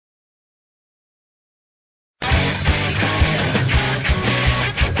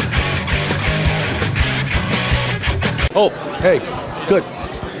Holt. Hey, good.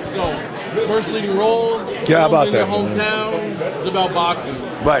 So, first leading role. Yeah, about in that. your hometown. It's about boxing.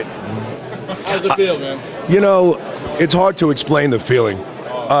 Right. How's it feel, man? You know, it's hard to explain the feeling.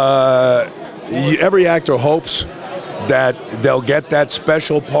 Every actor hopes that they'll get that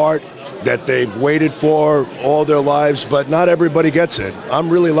special part that they've waited for all their lives, but not everybody gets it. I'm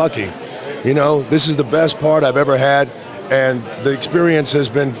really lucky. You know, this is the best part I've ever had, and the experience has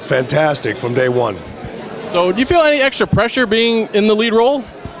been fantastic from day one. So, do you feel any extra pressure being in the lead role?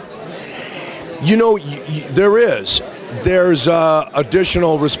 You know, there is. There's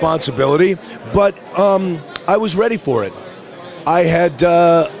additional responsibility, but I was ready for it. I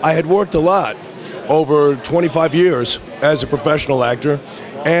had worked a lot over 25 years as a professional actor,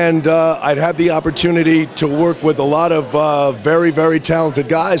 and I'd had the opportunity to work with a lot of very, very talented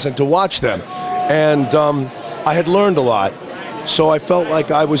guys and to watch them. And I had learned a lot, so I felt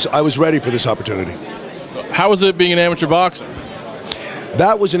like I was ready for this opportunity. How was it being an amateur boxer?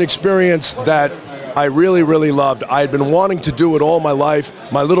 That was an experience that I really, really loved. I had been wanting to do it all my life.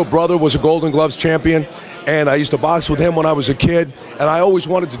 My little brother was a Golden Gloves champion, and I used to box with him when I was a kid, and I always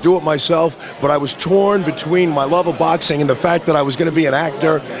wanted to do it myself, but I was torn between my love of boxing and the fact that I was going to be an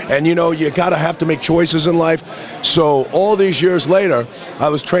actor, and you know, you gotta have to make choices in life. So all these years later, I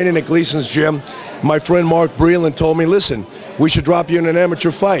was training at Gleason's gym. My friend Mark Breland told me, listen, we should drop you in an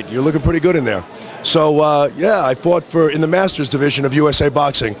amateur fight. You're looking pretty good in there. So yeah, I fought in the Masters division of USA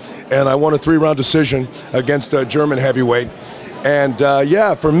Boxing, and I won a 3-round decision against a German heavyweight. And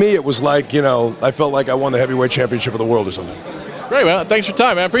yeah, for me, it was like, you know, I felt like I won the heavyweight championship of the world or something. Great, man. Thanks for your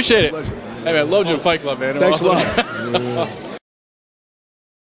time, man. I appreciate it. Hey, man, love you in Fight Club, man. Thanks a lot.